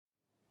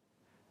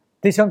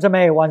弟兄姊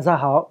妹晚上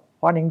好，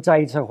欢迎再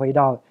一次回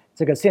到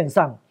这个线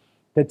上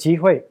的机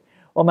会。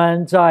我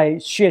们在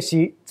学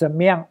习怎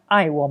么样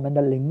爱我们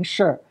的邻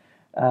舍。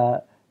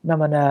那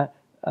么呢，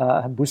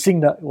很不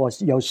幸的，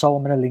有时候我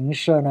们的邻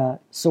舍呢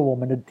是我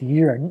们的敌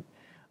人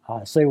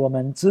所以我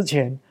们之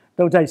前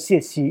都在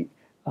学习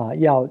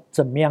要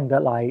怎么样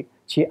的来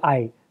去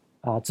爱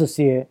这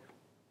些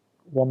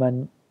我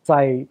们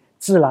在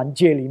自然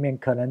界里面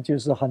可能就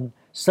是很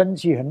生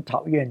气、很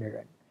讨厌的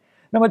人。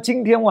那么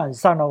今天晚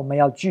上呢，我们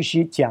要继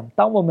续讲，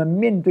当我们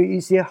面对一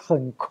些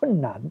很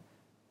困难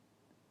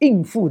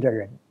应付的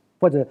人，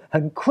或者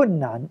很困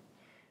难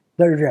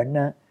的人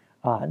呢，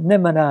那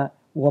么呢，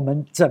我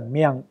们怎么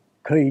样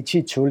可以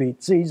去处理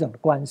这一种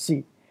关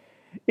系？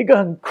一个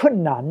很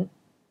困难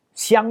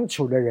相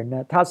处的人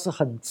呢，他是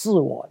很自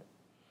我的，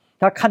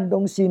他看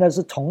东西呢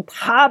是从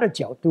他的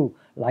角度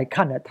来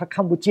看的，他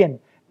看不见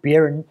别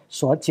人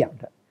所讲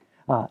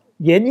的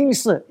原因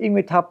是因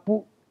为他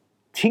不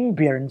听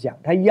别人讲，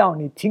他要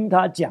你听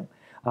他讲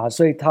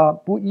所以他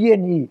不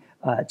愿意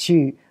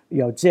去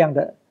有这样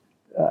的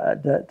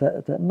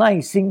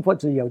耐心，或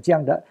者有这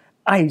样的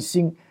爱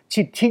心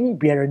去听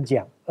别人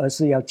讲，而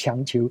是要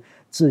强求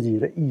自己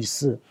的意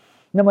思。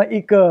那么一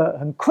个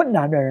很困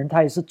难的人，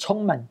他也是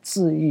充满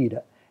自义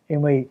的，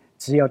因为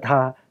只有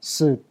他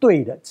是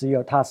对的，只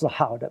有他是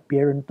好的，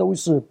别人都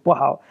是不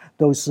好，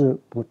都是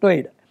不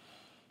对的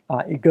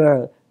一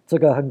个这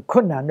个很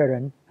困难的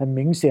人，很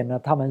明显呢，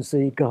他们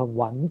是一个很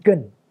顽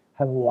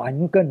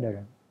梗的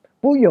人，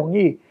不容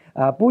易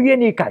不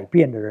愿意改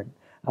变的人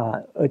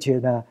而且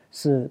呢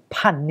是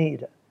叛逆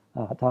的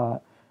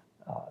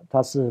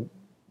他是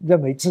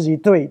认为自己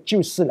对就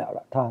是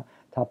了，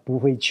他不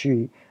会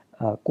去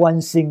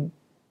关心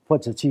或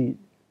者去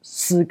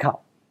思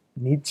考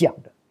你讲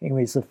的，因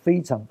为是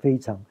非常非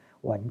常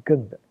顽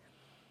梗的。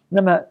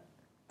那么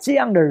这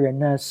样的人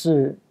呢，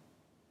是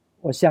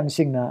我相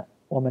信呢，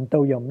我们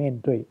都有面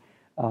对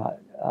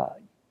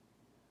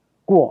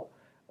过，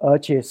而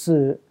且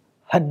是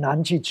很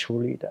难去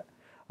处理的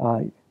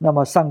那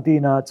么上帝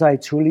呢，在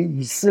处理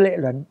以色列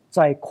人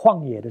在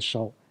旷野的时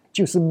候，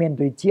就是面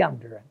对这样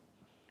的人，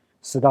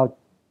使到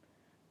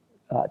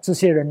这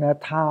些人呢，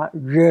他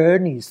惹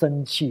你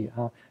生气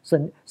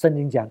圣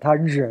经讲他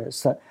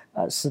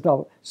使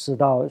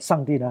到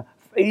上帝呢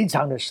非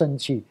常的生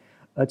气，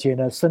而且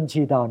呢生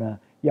气到呢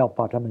要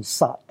把他们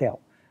杀掉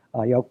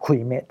要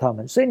毁灭他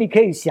们。所以你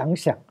可以想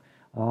想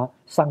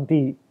上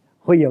帝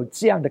会有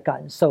这样的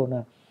感受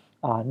呢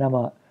那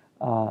么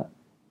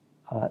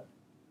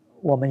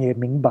我们也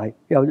明白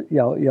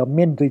要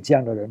面对这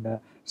样的人呢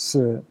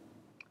是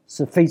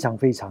非常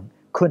非常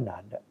困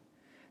难的。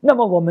那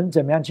么我们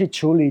怎么样去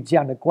处理这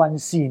样的关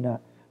系呢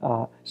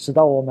使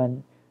到我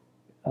们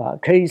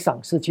可以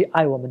赏识去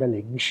爱我们的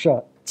邻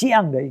舍，这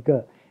样的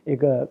一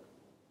个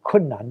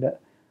困难的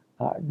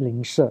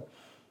邻舍。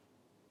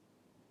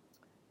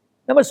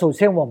那么首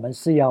先我们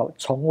是要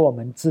从我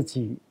们自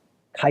己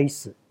开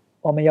始，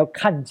我们要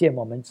看见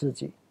我们自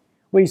己。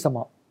为什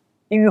么？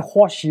因为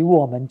或许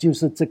我们就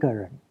是这个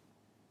人，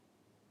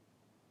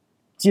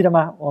记得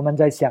吗？我们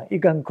在想一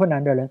个很困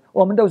难的人，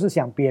我们都是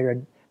想别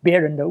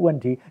人的问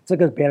题，这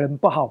个别人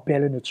不好，别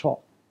人的错。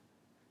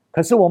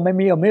可是我们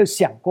有没有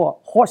想过，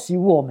或许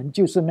我们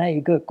就是那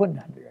一个困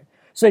难的人？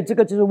所以这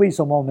个就是为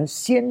什么我们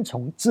先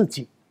从自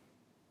己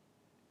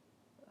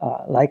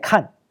来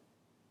看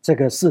这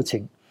个事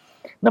情。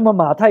那么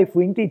马太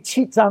福音第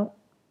7章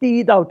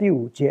第1到第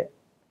5节，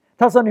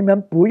他说：你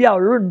们不要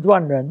论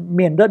断人，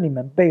免得你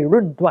们被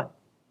论断，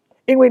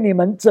因为你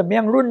们怎么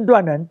样论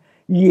断人，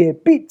也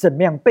必怎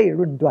么样被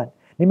论断。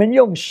你们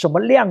用什么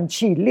量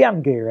器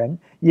量给人，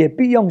也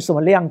必用什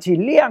么量器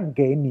量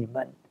给你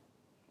们。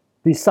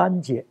第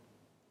3节，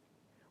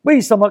为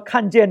什么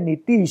看见你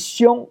弟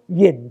兄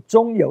眼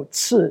中有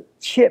刺，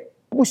却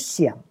不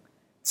想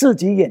自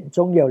己眼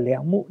中有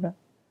梁木呢？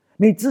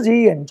你自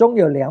己眼中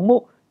有梁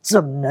木，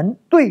怎能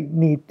对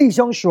你弟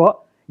兄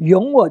说，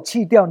容我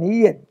去掉你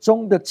眼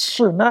中的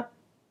刺呢？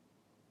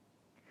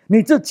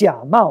你这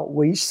假冒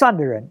为善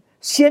的人，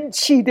先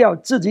去掉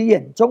自己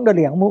眼中的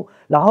梁木，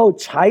然后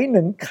才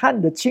能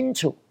看得清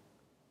楚，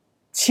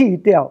去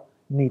掉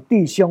你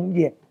弟兄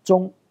眼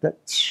中的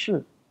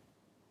刺。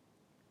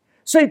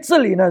所以这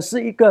里呢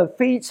是一个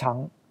非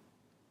常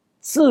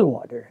自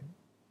我的人，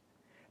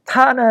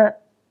他呢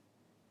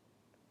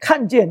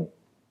看见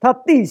他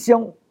弟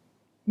兄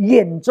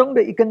眼中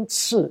的一根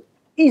刺，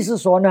意思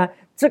说呢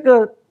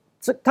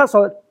他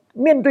所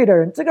面对的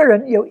人，这个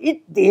人有一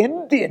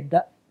点点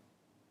的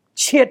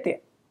缺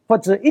点，或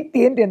者一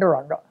点点的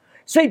软弱，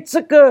所以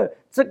这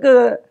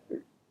个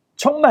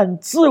充满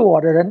自我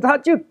的人，他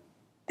就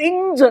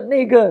盯着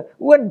那个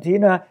问题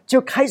呢，就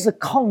开始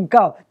控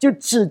告，就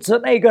指责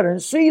那个人。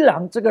虽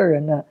然这个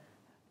人呢，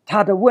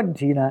他的问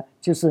题呢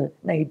就是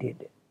那一点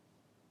点，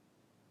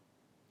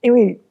因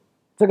为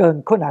这个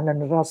很困难的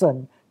人，他是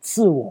很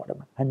自我的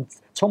嘛，很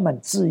充满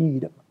自义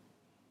的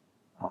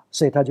嘛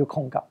所以他就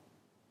控告。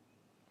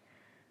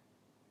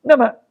那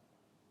么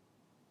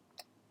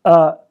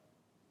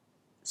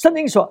圣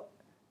经说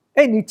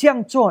你这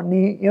样做，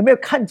你有没有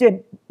看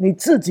见你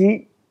自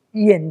己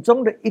眼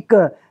中的一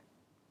个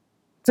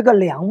这个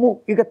梁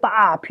木，一个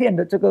大片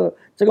的这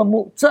个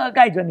木遮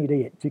盖着你的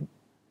眼睛，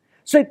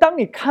所以当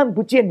你看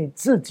不见你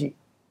自己，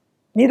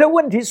你的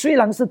问题虽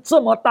然是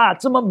这么大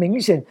这么明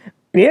显，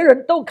别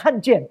人都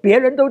看见，别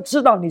人都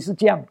知道你是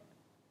这样，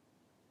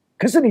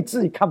可是你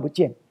自己看不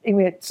见，因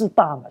为自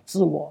大嘛，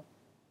自我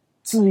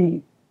自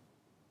义。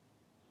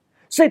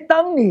所以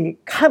当你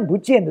看不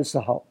见的时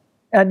候，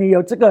你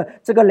有这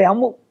个梁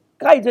木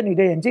盖着你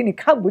的眼睛，你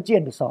看不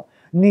见的时候，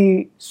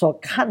你所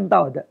看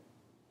到的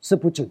是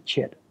不准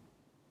确的，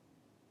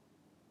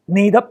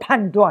你的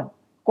判断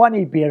关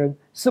于别人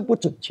是不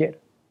准确的，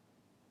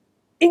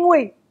因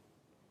为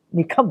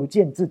你看不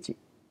见自己。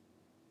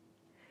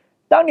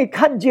当你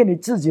看见你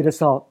自己的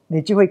时候，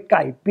你就会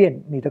改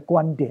变你的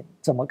观点，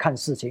怎么看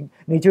事情，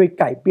你就会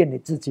改变你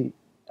自己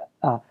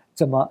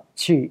怎么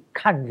去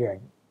看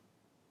人。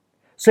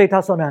所以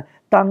他说呢，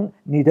当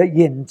你的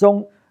眼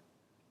中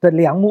的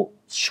梁木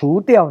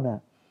除掉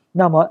呢，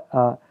那么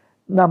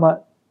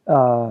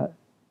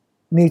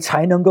你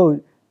才能够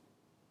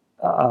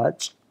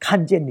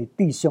看见你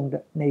弟兄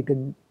的那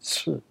根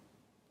刺，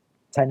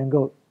才能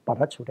够把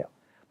它除掉，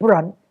不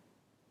然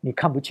你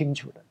看不清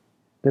楚的，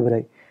对不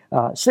对？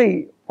所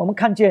以我们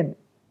看见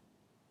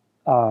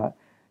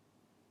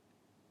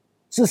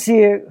这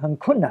些很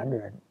困难的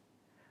人，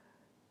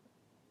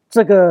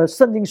这个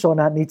圣经说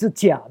呢，你是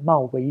假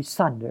冒为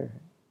善的人。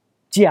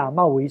假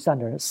冒为善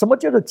的人，什么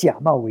叫做假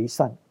冒为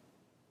善？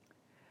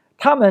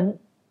他们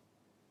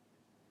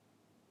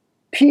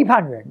批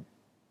判人，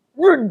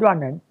论断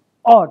人，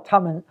他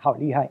们好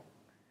厉害。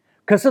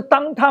可是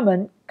当他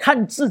们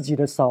看自己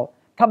的时候，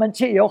他们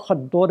却有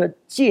很多的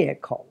借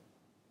口，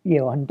也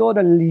有很多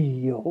的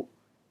理由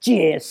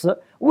解释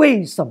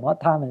为什么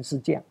他们是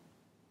这样。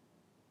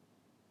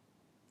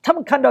他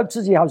们看到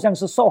自己好像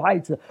是受害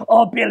者，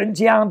别人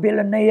这样，别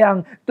人那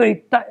样对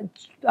待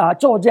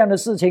做这样的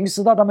事情，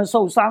使到他们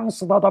受伤，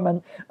使到他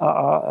们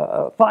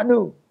发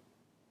怒。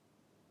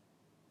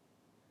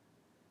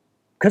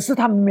可是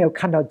他们没有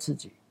看到自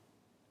己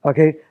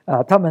 ，OK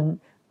他们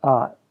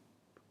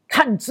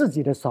看自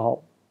己的时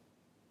候，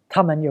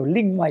他们有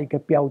另外一个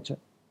标准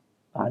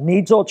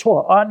你做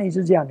错你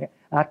是这样的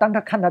当他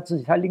看他自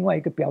己，他另外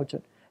一个标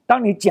准。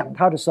当你讲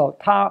他的时候，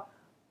他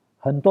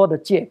很多的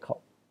借口。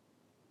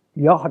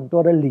有很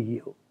多的理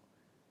由，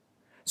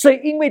所以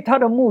因为他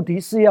的目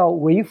的是要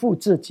维护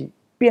自己、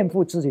辩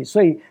护自己，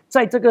所以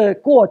在这个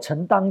过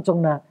程当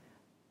中呢，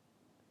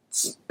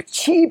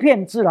欺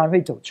骗自然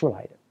会走出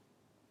来的。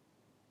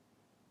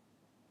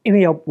因为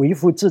要维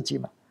护自己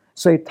嘛，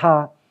所以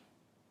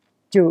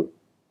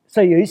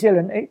所以有一些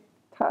人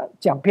他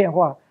讲骗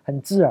话很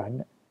自然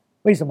的，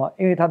为什么？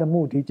因为他的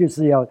目的就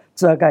是要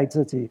遮盖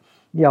自己，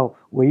要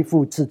维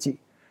护自己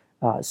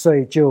所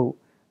以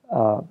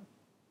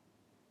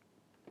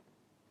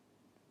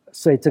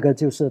这个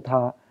就是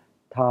他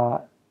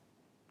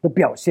的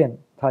表现，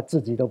他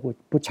自己都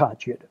不察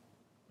觉的。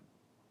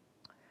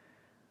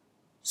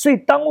所以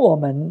当我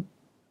们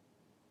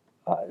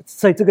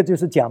所以这个就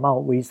是假冒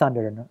为善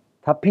的人呢，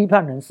他批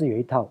判人是有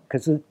一套，可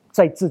是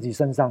在自己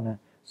身上呢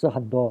是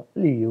很多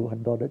理由、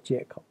很多的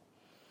借口。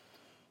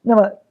那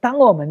么当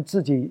我们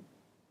自己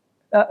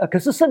可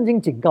是圣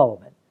经警告我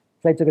们，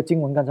在这个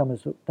经文刚才我们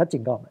说，他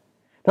警告我们，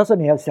他说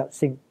你要小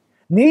心，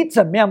你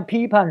怎么样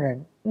批判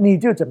人，你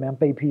就怎么样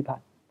被批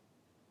判。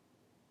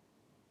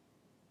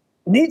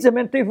你怎么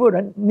样对付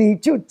人，你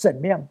就怎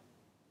么样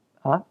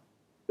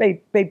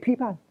被批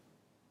判。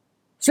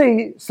所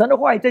以神的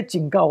话语在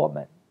警告我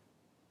们，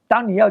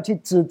当你要去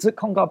指责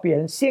控告别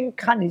人，先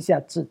看一下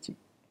自己，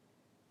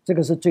这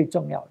个是最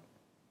重要的。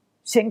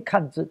先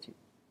看自己，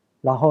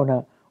然后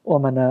呢，我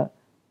们呢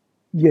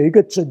有一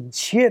个准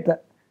确的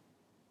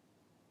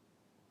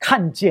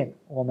看见，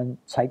我们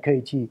才可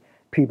以去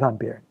批判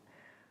别人。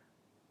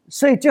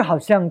所以就好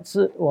像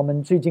是我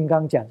们最近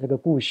刚讲这个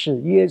故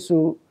事，耶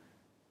稣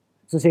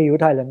这些犹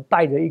太人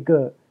带着一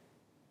个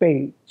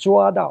被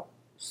抓到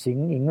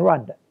行淫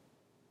乱的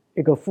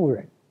一个妇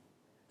人，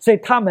所以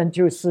他们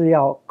就是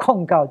要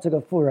控告这个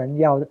妇人，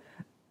要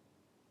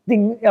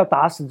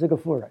打死这个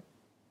妇人。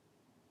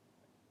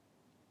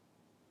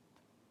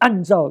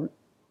按照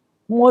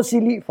摩西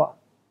律法，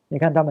你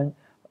看他们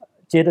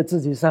觉得自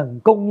己是很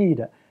公义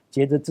的，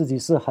觉得自己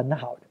是很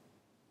好的，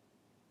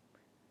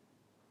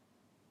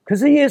可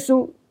是耶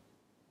稣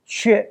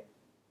却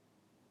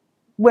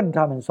问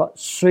他们说，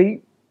谁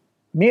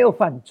没有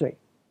犯罪，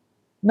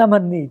那么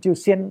你就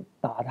先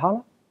打他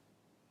了。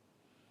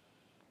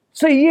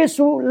所以耶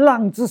稣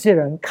让这些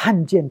人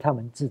看见他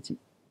们自己，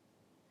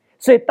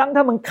所以当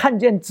他们看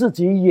见自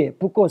己也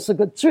不过是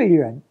个罪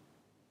人，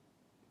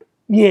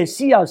也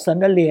需要神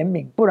的怜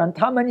悯，不然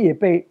他们也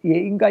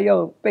应该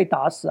要被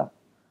打死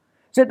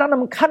所以当他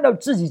们看到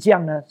自己这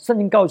样呢，圣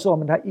经告诉我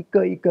们，他一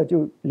个一个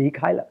就离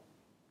开了，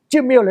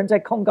就没有人再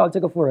控告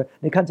这个妇人。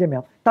你看见没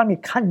有？当你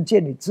看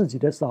见你自己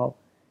的时候，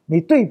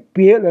你对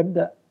别人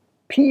的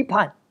批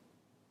判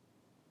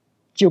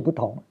就不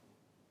同了。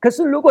可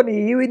是如果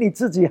你以为你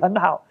自己很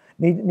好，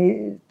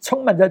你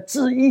充满着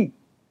自义、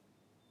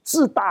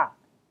自大，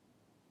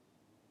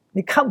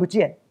你看不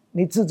见，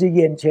你自己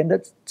眼前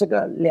的这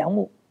个梁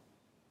木，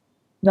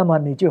那么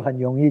你就很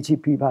容易去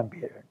批判别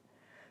人。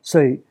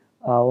所以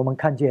我们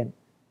看见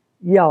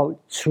要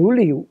处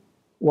理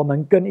我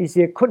们跟一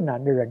些困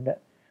难的人的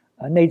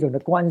那种的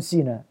关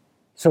系呢，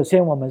首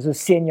先我们是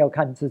先要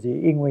看自己，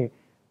因为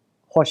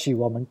或许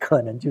我们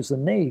可能就是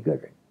那一个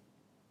人。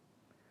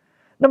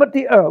那么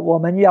第二，我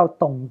们要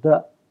懂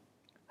得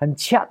很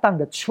恰当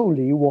的处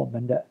理我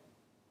们的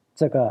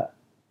这个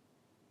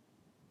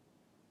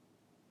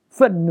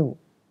愤怒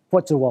或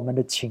者我们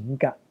的情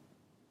感，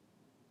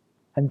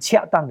很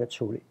恰当的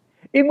处理。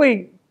因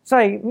为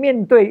在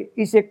面对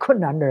一些困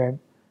难的人，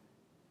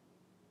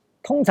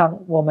通常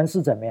我们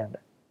是怎么样的？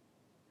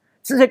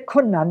这些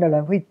困难的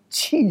人会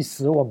气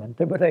死我们，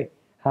对不对？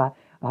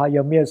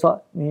有没有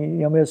说你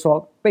有没有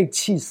说被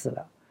气死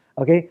了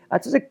 ？OK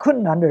这些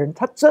困难的人，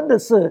他真的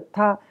是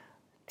他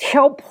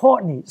挑拨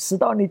你，使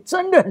到你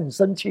真的很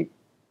生气。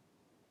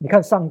你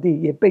看上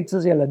帝也被这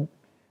些人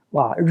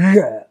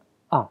惹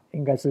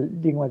应该是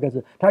另外一个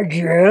字，他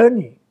惹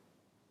你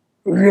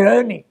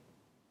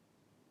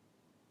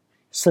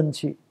生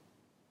气。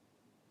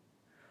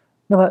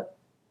那么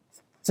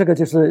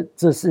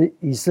这是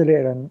以色列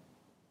人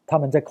他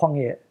们在旷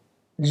野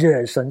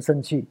惹神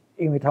生气，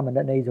因为他们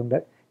的那种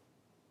的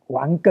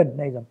顽梗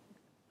那种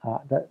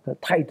的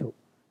态度，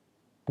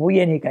不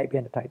愿意改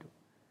变的态度，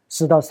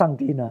使到上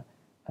帝呢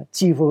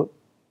几乎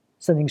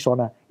圣经说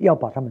呢要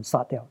把他们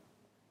杀掉，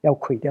要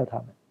毁掉他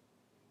们。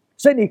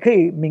所以你可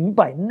以明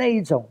白那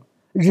一种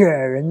惹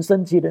人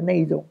生气的那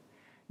一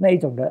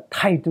种的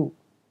态度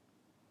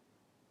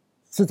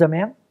是怎么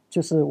样，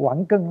就是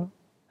顽梗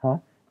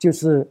就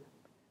是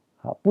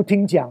不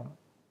听讲，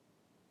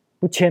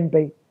不谦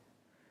卑。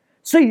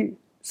所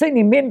以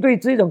你面对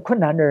这种困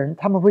难的人，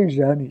他们会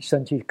惹你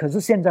生气。可是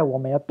现在我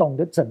们要懂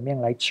得怎么样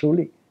来处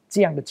理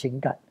这样的情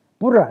感，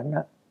不然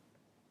呢，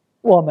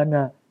我们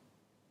呢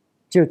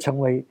就成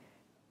为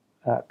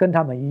跟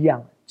他们一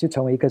样，就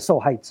成为一个受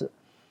害者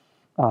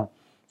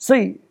所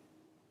以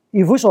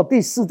以弗所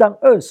第4章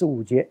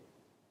25节，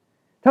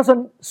他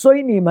说：所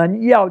以你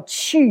们要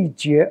弃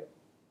绝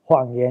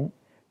谎言，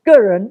个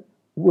人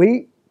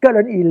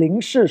以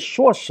灵事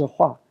说实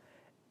话，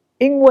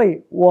因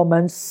为我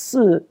们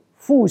是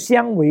互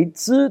相为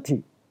肢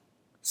体，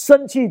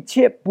生气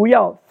却不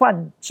要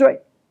犯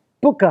罪，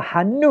不可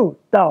含怒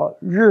到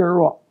日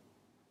落。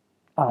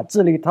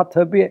这里他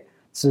特别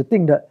指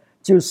定的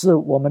就是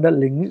我们的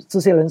灵，这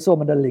些人是我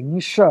们的灵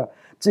舍，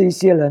这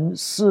些人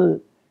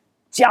是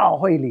教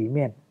会里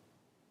面，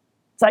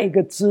在一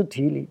个肢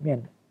体里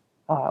面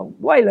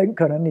外人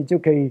可能你就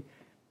可以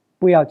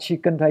不要去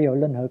跟他有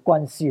任何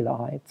关系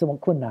了这么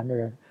困难的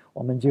人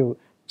我们就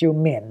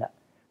免了。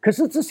可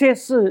是这些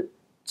是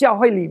教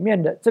会里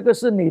面的，这个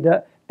是你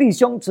的弟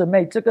兄姊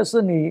妹，这个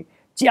是你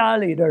家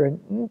里的人，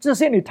这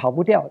些你逃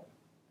不掉的。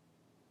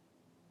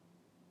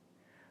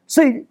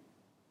所以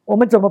我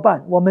们怎么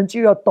办？我们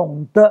就要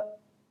懂得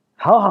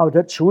好好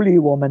的处理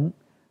我们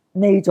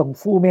那一种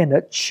负面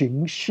的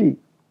情绪。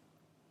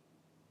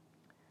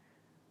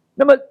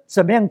那么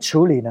怎么样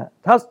处理呢？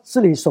他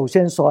这里首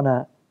先说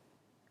呢，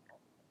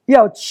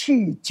要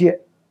弃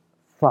绝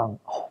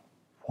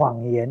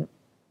谎言。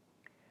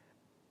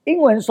英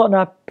文说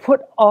呢 put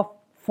off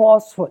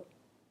falsehood，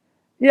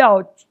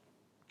 要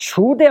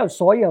除掉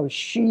所有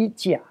虚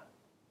假，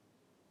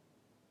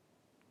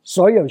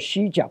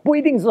不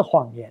一定是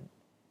谎言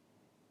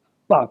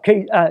可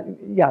以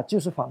就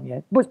是谎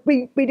言，不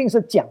一定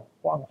是讲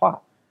谎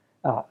话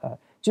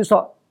就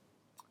说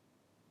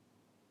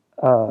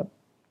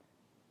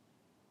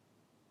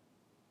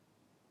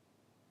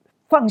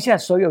放下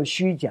所有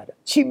虚假的，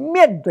去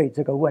面对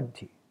这个问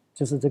题，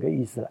就是这个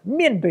意思了。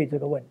面对这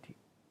个问题，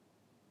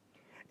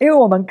因为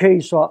我们可以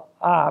说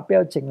不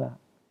要紧了，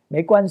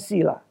没关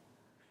系了，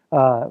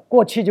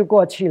过去就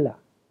过去了。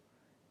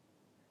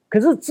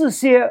可是这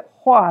些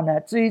话呢，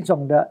这一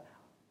种的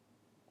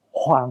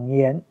谎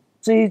言，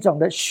这一种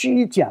的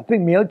虚假，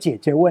并没有解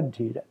决问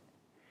题的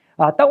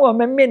当我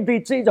们面对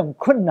这种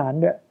困难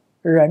的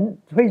人，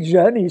会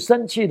惹你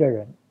生气的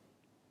人，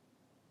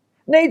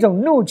那种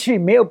怒气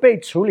没有被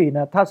处理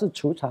呢，它是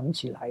储藏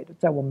起来的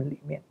在我们里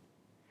面，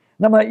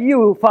那么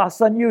又发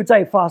生又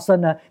再发生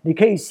呢，你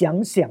可以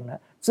想想呢，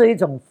这一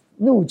种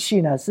怒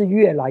气呢是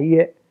越来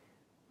越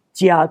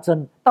加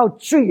增，到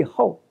最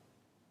后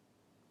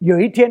有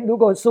一天，如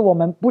果是我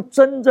们不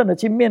真正的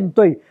去面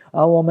对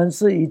我们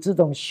是以这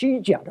种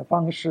虚假的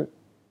方式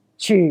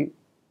去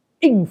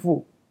应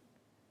付，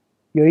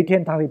有一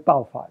天它会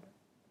爆发的。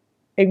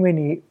因为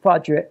你发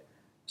觉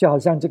就好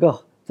像这个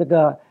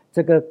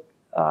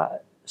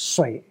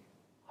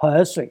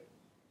河水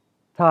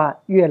它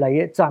越来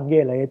越涨，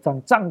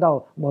涨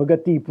到某个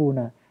地步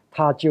呢，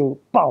它就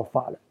爆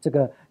发了，这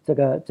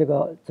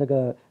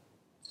个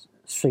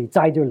水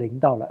灾就临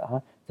到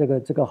了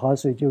这个河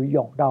水就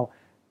涌到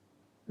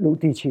陆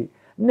地去。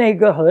那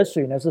个河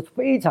水呢是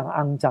非常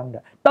肮脏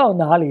的，到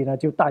哪里呢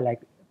就带来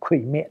毁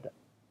灭的。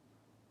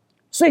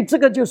所以这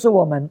个就是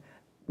我们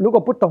如果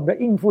不懂得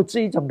应付这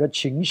一种的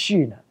情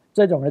绪呢，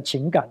这种的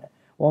情感呢，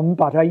我们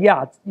把它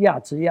压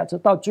制，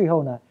到最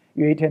后呢，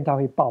有一天它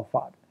会爆发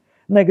的。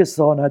那个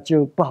时候呢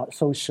就不好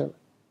收拾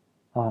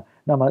了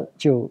那么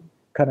就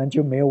可能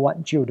就没有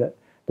挽救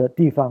的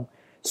地方。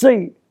所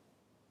以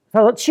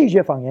他说弃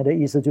绝谎言的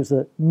意思就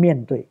是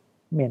面对。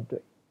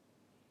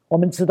我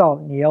们知道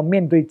你要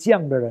面对这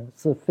样的人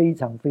是非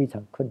常非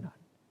常困难，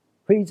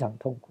非常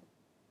痛苦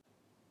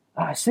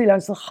虽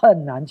然是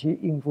很难去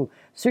应付，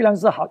虽然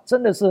是好，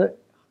真的是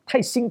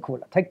太辛苦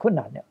了，太困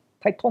难了，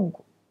太痛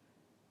苦，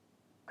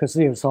可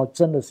是有时候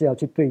真的是要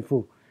去对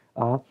付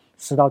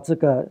使到这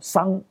个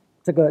伤，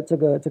这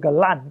个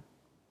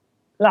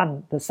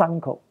烂的伤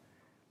口，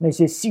那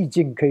些细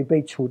菌可以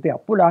被除掉，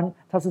不然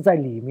它是在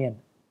里面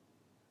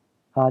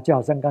就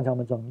好像刚才我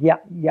们讲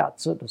压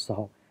制的时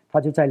候，它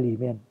就在里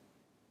面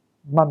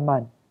慢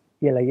慢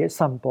越来越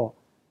散播，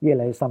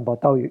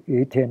到有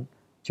一天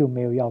就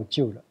没有药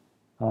救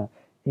了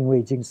因为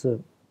已经是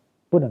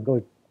不能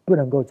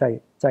够再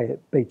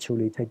被处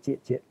理再解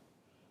决。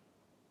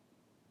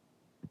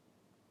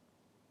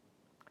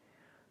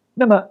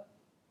那么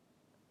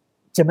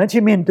怎么去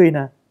面对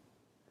呢？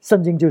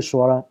圣经就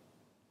说了，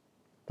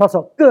他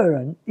说个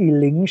人以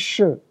灵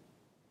事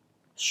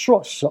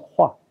说实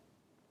话，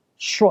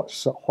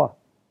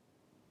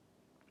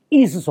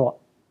意思说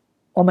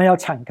我们要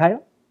敞开，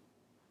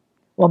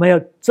我们要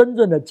真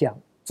正的讲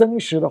真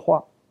实的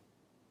话。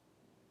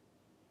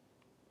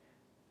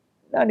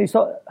那你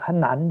说很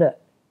难的，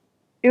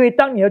因为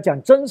当你要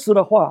讲真实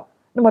的话，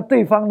那么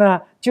对方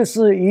呢就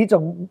是以一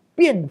种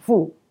辩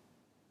护，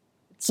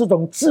这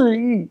种自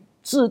义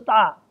自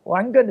大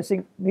顽梗的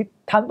心，你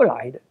谈不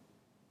来的，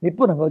你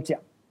不能够讲，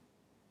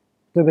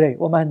对不对？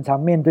我们很常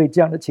面对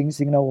这样的情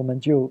形呢，我们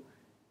就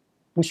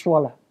不说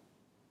了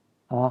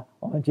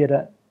我们觉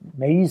得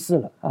没意思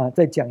了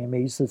再讲也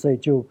没意思，所以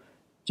就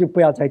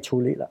不要再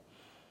处理了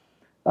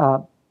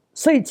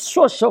所以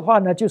说实话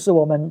呢，就是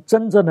我们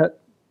真正的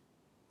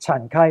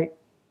敞开，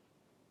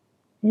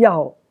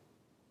要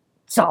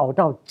找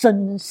到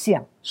真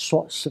相，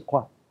说实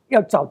话，要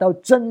找到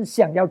真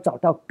相，要找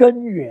到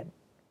根源，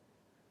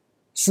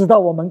使到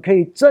我们可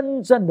以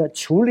真正的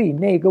处理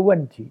那个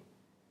问题，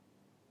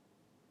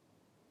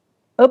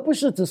而不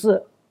是只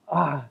是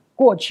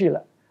过去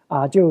了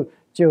就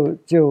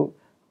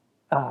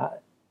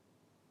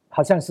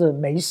好像是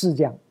没事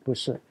这样，不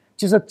是，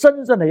就是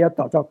真正的要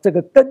找到这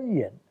个根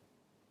源，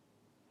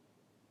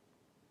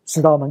使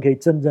到我们可以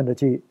真正的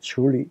去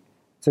处理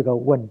这个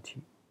问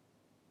题。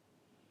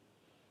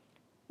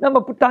那么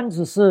不单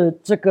只是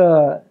这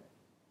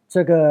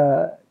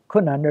个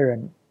困难的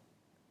人，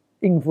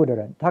应付的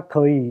人，他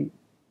可以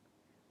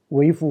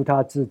维护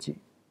他自己。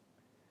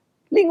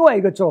另外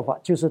一个做法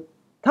就是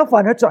他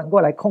反而转过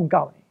来控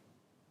告你，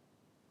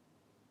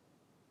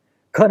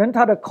可能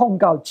他的控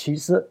告其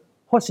实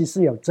或许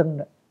是有真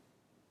的，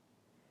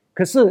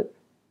可是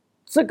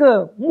这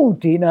个目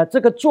的呢，这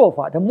个做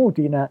法的目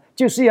的呢，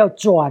就是要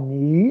转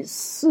移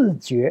视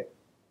觉，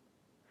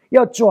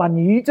要转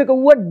移这个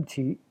问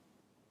题，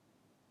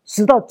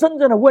使到真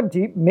正的问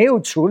题没有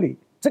处理，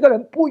这个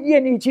人不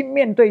愿意去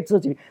面对自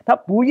己，他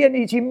不愿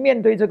意去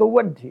面对这个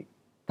问题，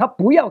他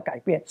不要改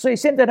变，所以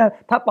现在呢，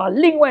他把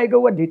另外一个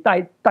问题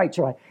带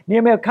出来。你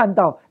有没有看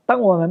到，当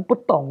我们不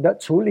懂得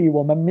处理，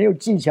我们没有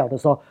技巧的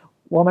时候，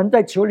我们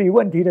在处理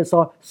问题的时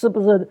候，是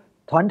不是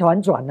团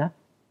转呢？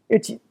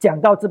讲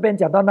到这边，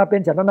讲到那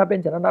边，讲到那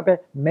边，讲到那边，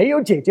没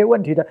有解决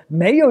问题的，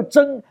没有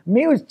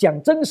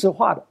讲真实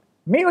话的，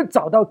没有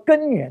找到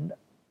根源的，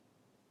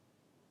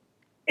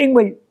因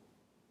为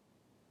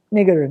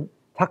那个人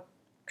他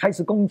开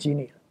始攻击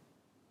你了，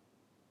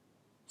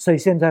所以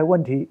现在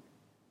问题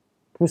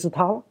不是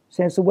他了，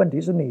现在是问题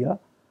是你了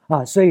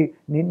所以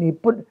你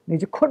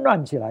就混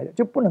乱起来了，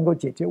就不能够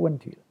解决问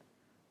题了。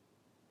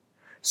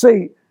所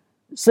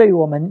以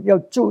我们要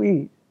注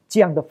意这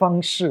样的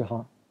方式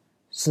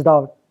使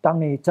到当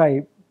你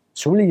在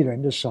处理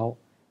人的时候，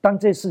当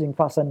这事情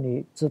发生，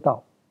你知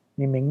道，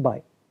你明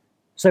白，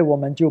所以我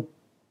们就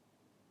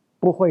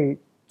不会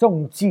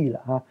中计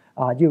了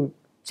就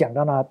讲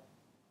到那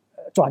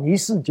转移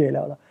视觉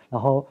了，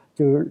然后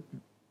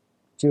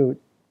就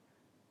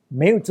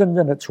没有真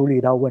正的处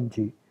理到问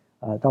题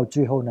到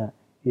最后呢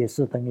也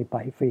是等于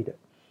白费的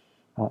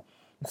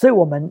所以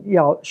我们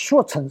要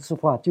说诚实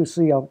话，就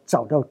是要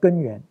找到根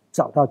源，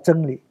找到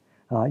真理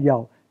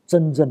要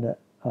真正的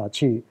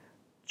去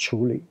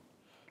处理。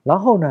然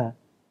后呢，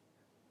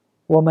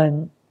我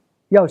们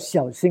要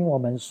小心我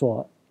们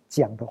所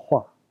讲的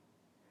话。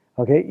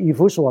OK， 以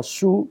弗所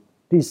书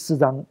第4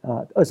章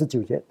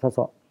29节，他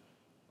说：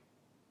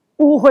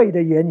污秽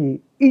的言语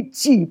一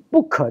句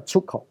不可出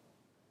口，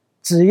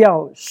只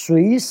要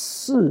随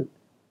时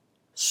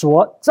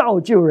说造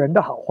就人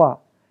的好话，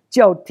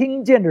叫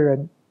听见的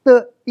人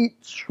得益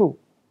处。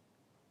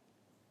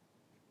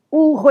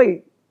污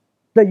秽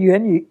的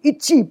言语一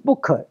句不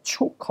可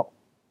出口。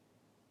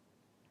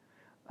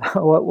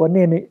我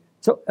念你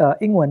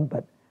英文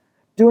本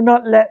 ：Do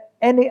not let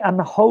any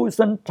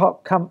unwholesome talk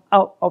come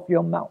out of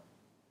your mouth。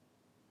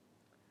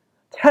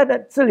他的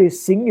这里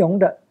形容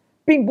的，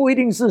并不一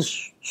定是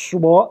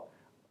说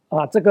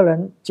这个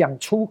人讲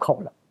出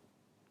口了，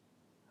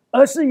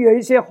而是有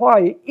一些话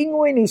语，因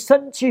为你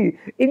生气，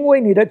因为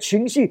你的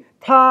情绪，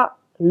它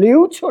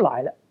流出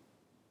来了。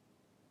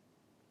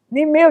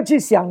你没有去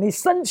想，你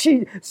生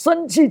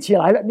气起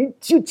来了，你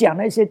就讲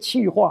那些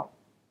气话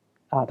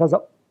啊。他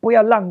说，不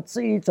要让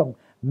这一种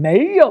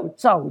没有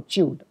造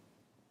就的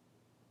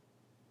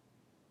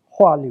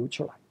话流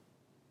出来。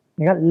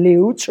你看，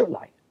流出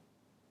来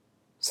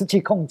失去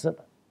控制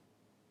的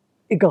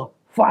一个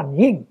反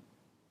应。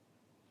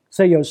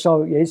所以有时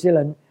候有一些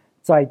人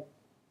在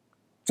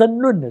争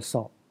论的时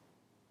候，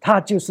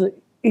他就是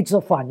一直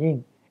反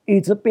应，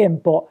一直辩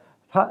驳，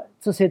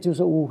这些就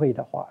是污秽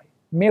的话语，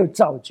没有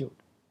造就的，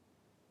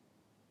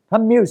他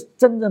没有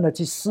真正的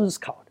去思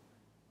考的，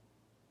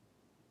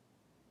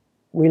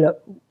为了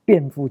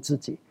辩护自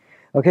己。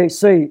OK，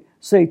 所以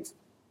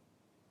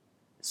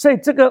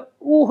这个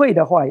污秽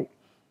的话语，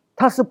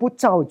它是不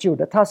造就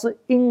的，它是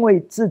因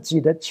为自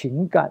己的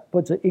情感或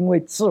者因为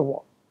自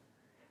我。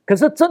可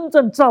是真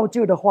正造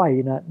就的话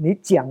语呢，你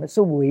讲的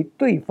是为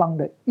对方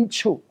的益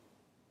处，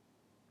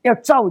要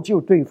造就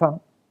对方，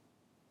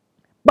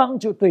帮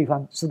助对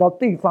方，使到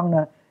对方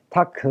呢，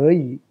他可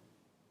以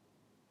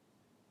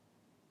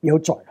有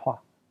转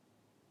化，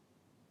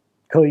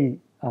可以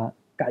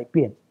改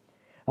变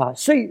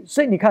所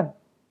以你看，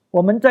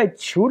我们在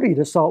处理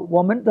的时候，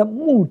我们的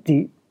目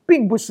的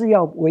并不是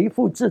要维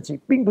护自己，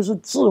并不是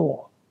自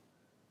我，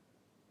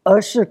而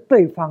是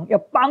对方，要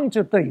帮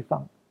助对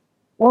方。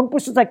我们不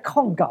是在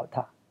控告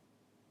他，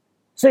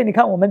所以你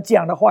看，我们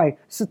讲的话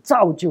是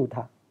造就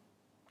他，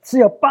是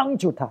要帮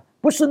助他，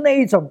不是那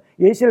一种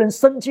有一些人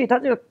生气，他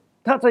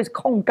在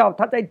控告，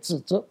他在指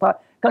责他。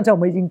刚才我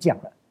们已经讲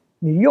了，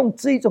你用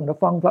这种的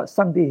方法，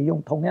上帝也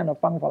用同样的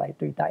方法来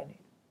对待你。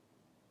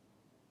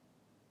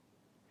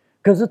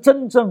可是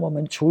真正我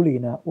们处理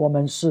呢，我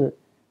们是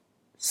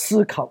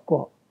思考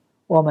过，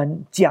我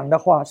们讲的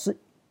话是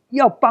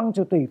要帮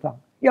助对方，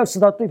要使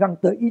到对方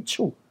得益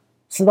处，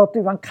使到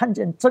对方看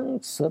见真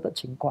实的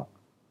情况，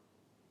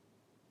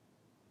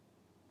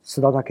使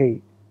到他可以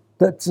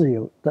得自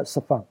由的释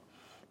放，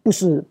不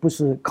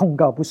是控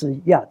告，不是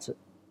压制。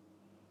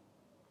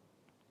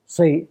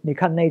所以你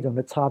看那种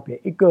的差别，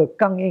一个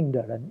刚硬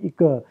的人，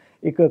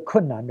一个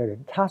困难的人，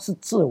他是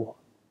自我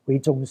为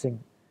中心，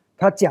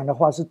他讲的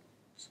话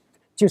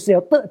就是要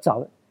得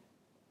着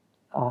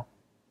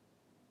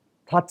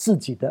他自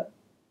己的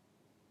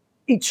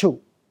益处。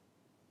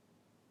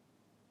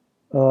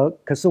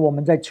可是我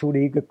们在处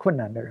理一个困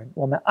难的人，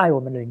我们爱我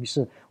们的灵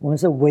士，我们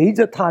是围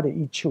着他的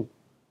益处，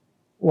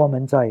我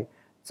们在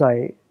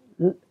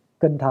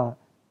跟他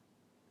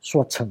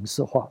说诚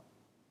实话。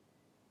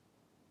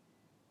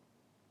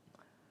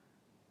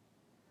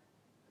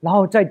然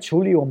后在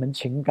处理我们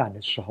情感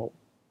的时候，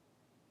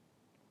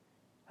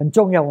很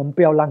重要，我们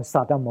不要让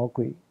撒旦魔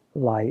鬼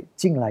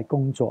进来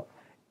工作。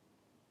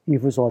以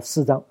弗所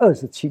4章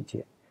27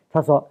节，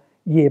他说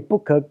也不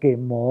可给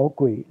魔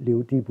鬼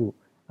留地步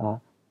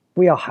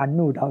不要含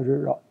怒到日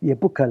落，也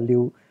不可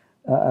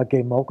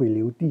给魔鬼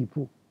留地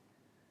步。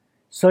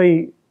所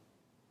以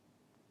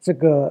这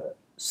个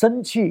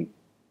生气，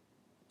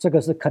这个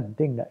是肯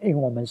定的，因为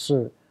我们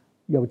是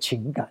有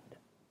情感的。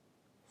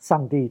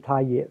上帝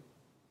他也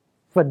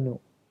愤怒，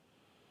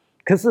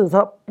可是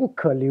他不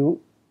可留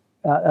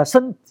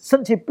生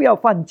气，不要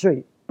犯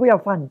罪，不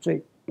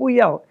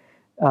要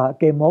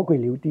给魔鬼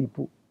留地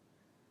步。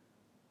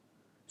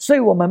所以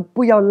我们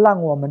不要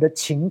让我们的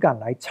情感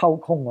来操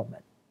控我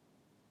们，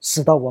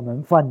使到我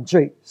们犯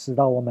罪，使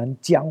到我们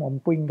讲我们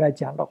不应该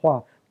讲的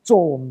话，做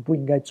我们不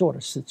应该做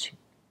的事情。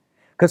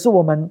可是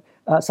我们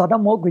撒旦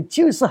魔鬼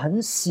就是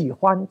很喜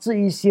欢这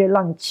一些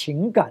让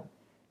情感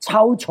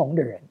超重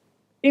的人，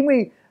因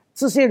为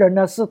这些人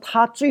呢是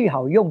他最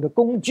好用的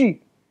工具，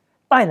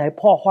带来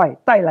破坏，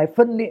带来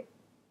分裂。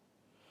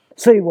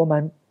所以我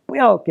们不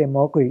要给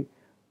魔鬼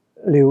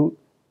留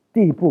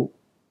地步。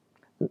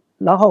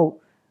然后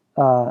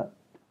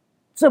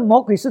这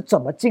魔鬼是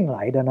怎么进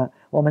来的呢？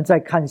我们再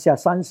看一下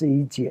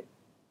31节，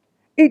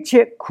一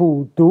切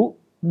苦毒、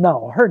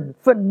恼恨、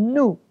愤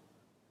怒、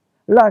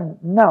乱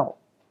闹、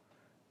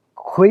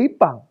毁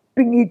谤，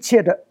并一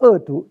切的恶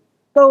毒，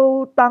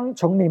都当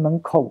从你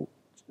们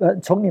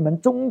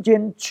中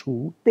间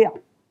除掉。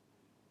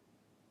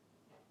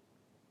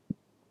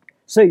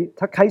所以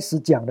他开始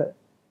讲的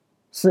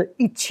是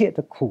一切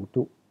的苦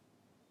毒，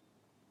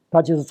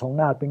他就是从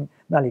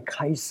那里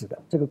开始的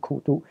这个苦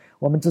毒。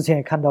我们之前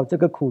也看到，这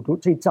个苦毒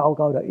最糟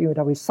糕的，因为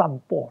它会散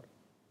播，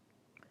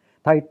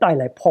它会带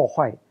来破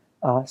坏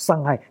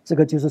伤害，这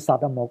个就是撒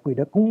旦魔鬼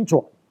的工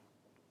作。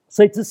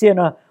所以这些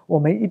呢，我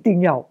们一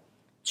定要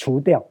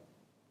除掉，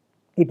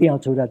一定要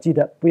除掉，记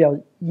得不要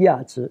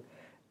压制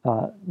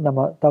那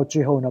么到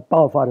最后呢，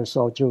爆发的时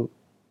候就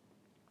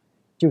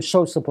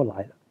收拾不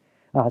来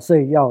了所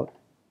以要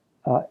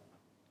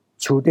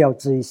除掉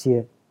这一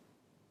些。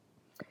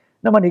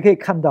那么你可以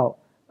看到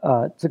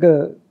这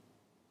个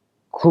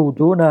苦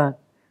毒呢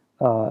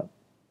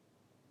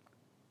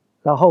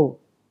然后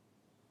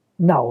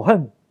恼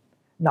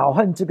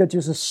恨这个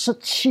就是失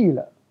去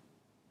了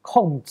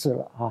控制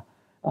了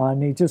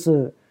你就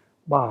是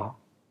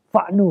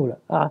发怒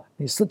了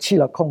你失去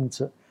了控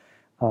制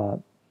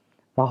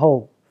然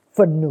后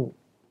愤怒，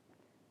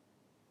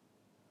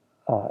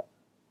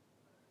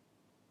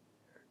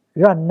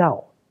嚷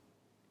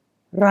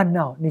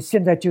闹，你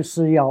现在就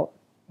是要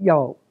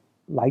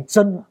来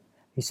争了，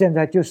你现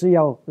在就是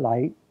要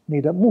来，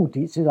你的目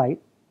的是来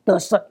得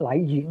胜，来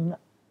赢了，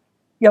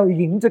要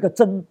赢这个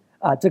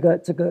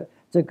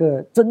这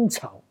个争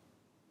吵。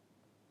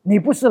你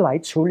不是来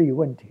处理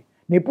问题，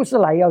你不是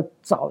来要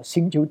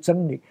寻求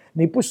真理，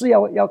你不是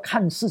要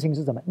看事情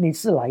是怎么，你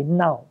是来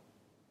闹，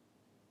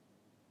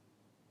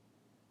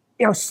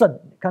要胜。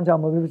刚才我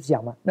们不是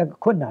讲吗？那个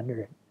困难的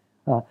人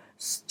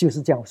就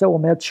是这样，所以我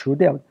们要除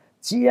掉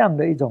这样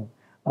的一种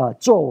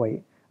作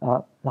为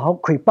然后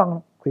诽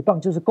谤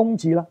就是攻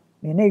击了。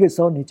你那个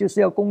时候你就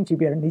是要攻击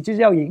别人，你就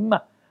是要赢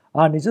嘛，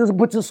你就是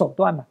不择手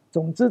段嘛。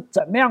总之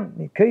怎么样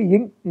你可以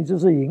赢，你就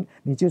是赢，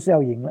你就是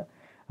要赢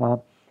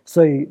了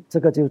所以这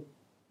个就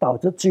导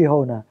致最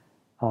后呢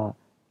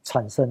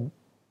产生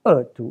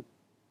恶毒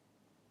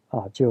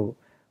就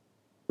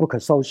不可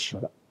收拾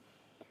了。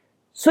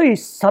所以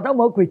撒旦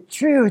魔鬼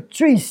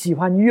最喜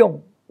欢用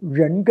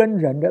人跟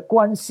人的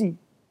关系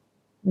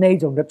那一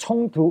种的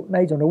冲突，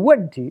那一种的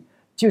问题，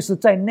就是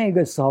在那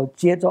个时候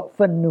接着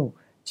愤怒，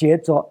接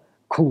着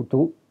苦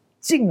毒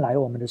进来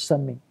我们的生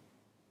命，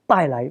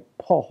带来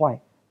破坏，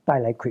带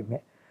来毁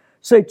灭。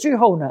所以最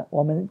后呢，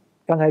我们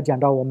刚才讲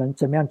到我们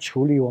怎么样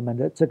处理我们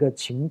的这个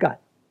情感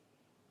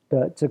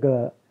的这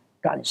个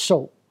感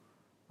受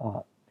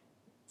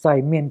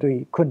在面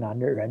对困难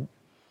的人。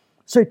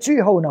所以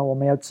最后呢，我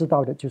们要知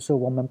道的就是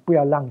我们不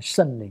要让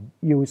圣灵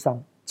忧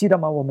伤。记得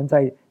吗？我们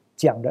在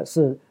讲的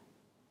是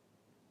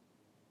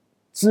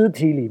肢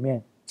体里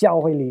面、教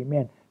会里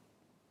面、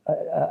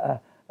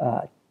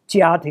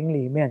家庭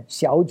里面、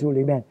小组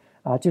里面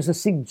就是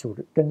信主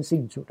的跟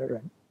信主的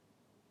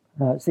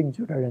人信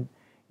主的人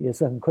也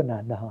是很困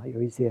难的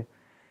有一些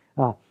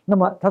那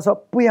么他说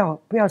不要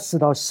使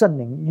到圣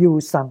灵忧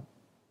伤。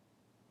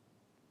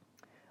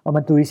我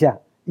们读一下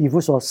以弗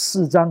所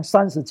4章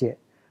30节，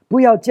不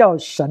要叫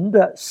神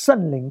的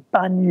圣灵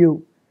担忧，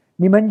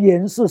你们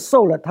原是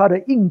受了他的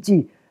印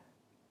记，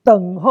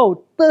等候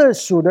得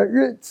赎的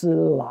日子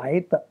来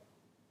的。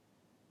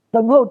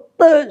等候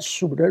得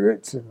赎的日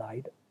子来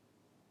的。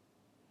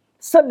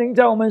圣灵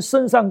在我们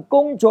身上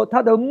工作，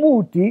他的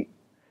目的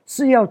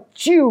是要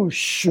救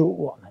赎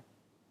我们，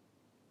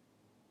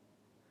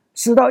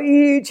使到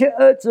一切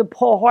儿子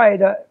破坏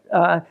的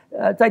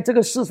在这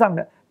个世上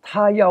的，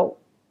他要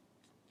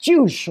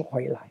救赎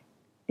回来。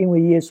因为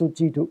耶稣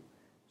基督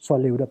所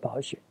流的宝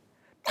血，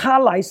他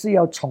来是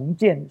要重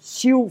建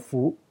修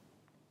复，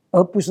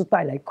而不是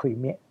带来毁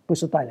灭，不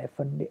是带来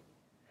分裂。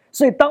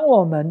所以当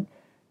我们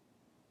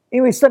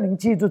因为圣灵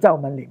居住在我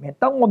们里面，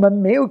当我们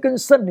没有跟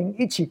圣灵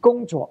一起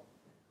工作，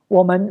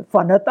我们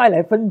反而带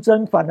来纷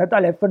争，反而带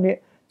来分裂，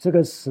这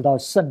个使到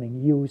圣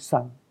灵忧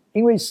伤。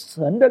因为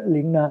神的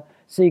灵呢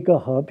是一个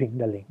和平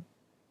的灵，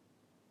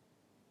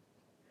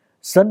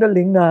神的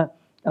灵呢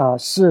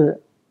是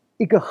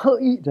一个合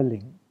一的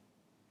灵，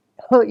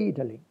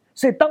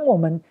所以当我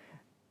们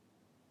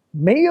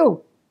没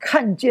有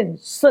看见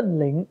圣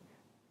灵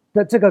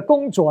的这个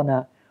工作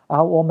呢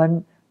我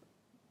们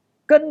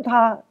跟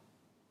他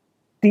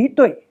敌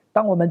对，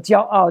当我们骄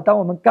傲，当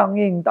我们刚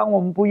硬，当我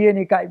们不愿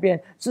意改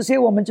变，这些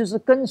我们就是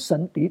跟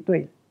神敌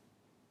对，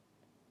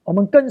我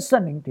们跟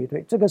圣灵敌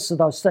对，这个使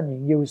到圣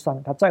灵忧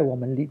伤。他在我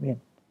们里面，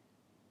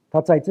他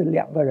在这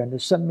两个人的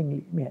生命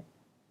里面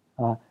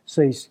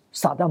所以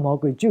撒旦魔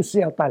鬼就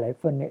是要带来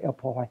分裂，要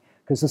破坏，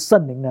可是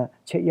圣灵呢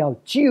却要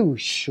救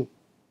赎。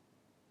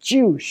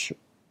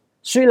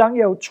虽然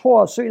有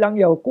错，虽然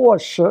有过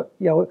失，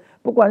有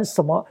不管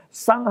什么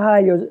伤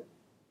害，有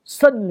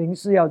圣灵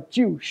是要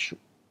救赎，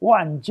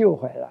挽救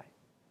回来，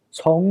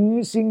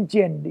重新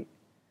建立，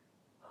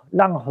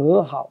让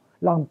和好，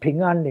让平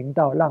安临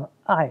到，让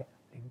爱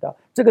临到，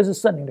这个是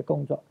圣灵的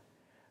工作。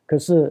可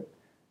是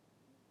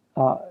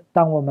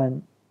当我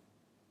们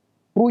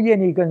不愿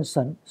意跟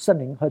圣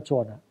灵合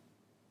作呢，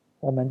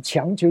我们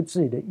强求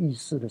自己的意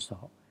识的时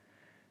候，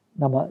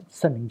那么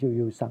圣灵就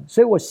忧伤。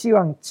所以我希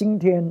望今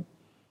天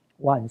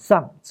晚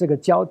上这个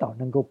教导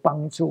能够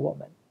帮助我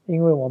们，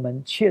因为我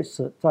们确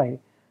实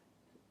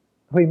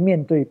会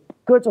面对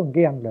各种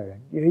各样的人，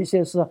有一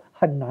些是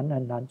很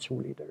难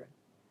处理的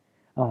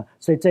人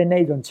所以在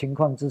那种情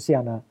况之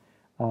下呢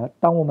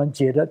当我们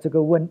觉得这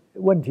个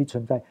问题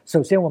存在，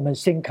首先我们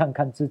先看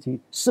看自己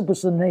是不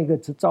是那个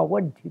制造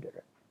问题的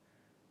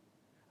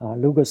人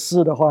如果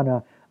是的话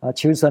呢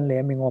求神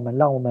怜悯我们，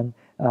让我们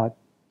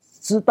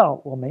知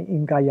道我们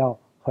应该要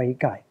悔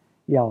改，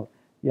要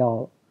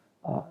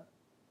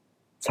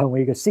成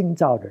为一个新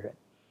造的人。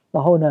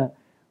然后呢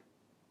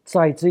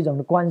在这种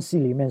的关系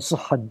里面是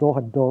很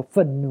多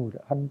愤怒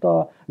的，很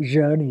多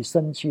惹你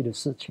生气的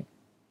事情，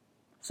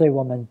所以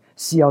我们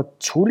需要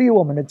处理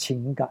我们的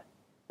情感，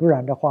不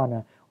然的话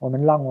呢我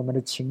们让我们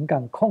的情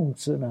感控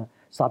制呢，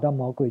撒旦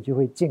魔鬼就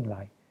会进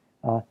来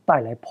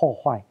带来破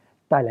坏，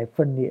带来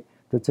分裂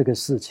的这个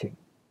事情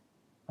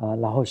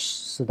然后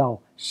使到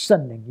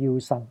圣灵忧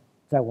伤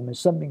在我们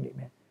生命里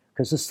面。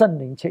可是圣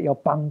灵却要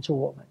帮助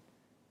我们，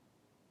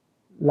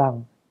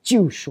让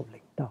救赎临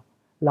到，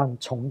让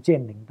重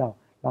建临到，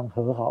让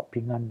和好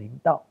平安临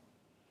到。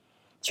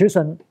求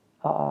神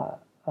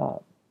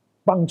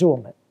帮助我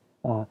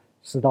们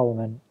使到我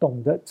们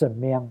懂得怎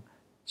么样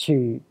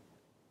去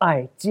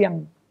爱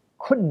将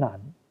困难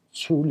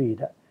处理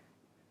的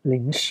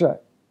灵舍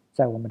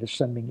在我们的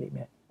生命里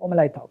面。我们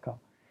来祷告。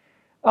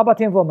阿爸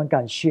天父，我们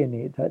感谢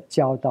你的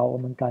教导，我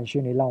们感谢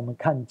你让我们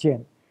看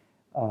见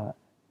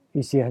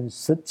一些很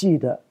实际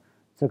的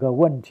这个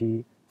问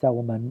题，在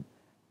我们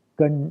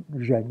跟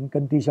人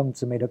跟弟兄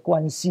姊妹的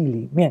关系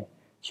里面，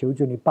求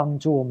主你帮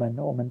助我们，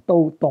我们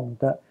都懂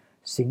得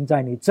行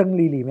在你真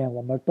理里面，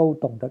我们都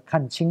懂得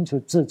看清楚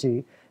自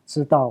己，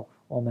知道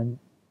我们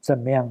怎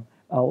么样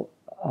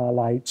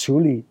来处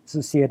理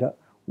这些的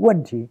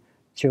问题。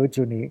求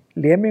主你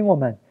怜悯我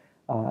们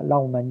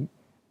让我们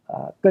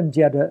更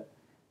加的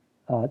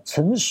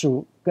成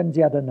熟，更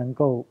加的能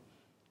够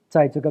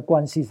在这个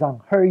关系上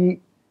合一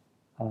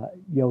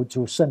有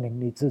主圣灵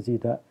你自己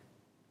的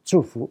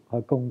祝福和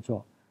工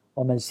作。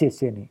我们谢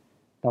谢你，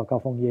祷告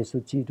奉耶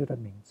稣基督的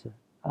名字，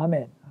阿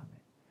们。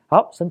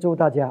好，神祝福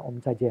大家，我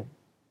们再见。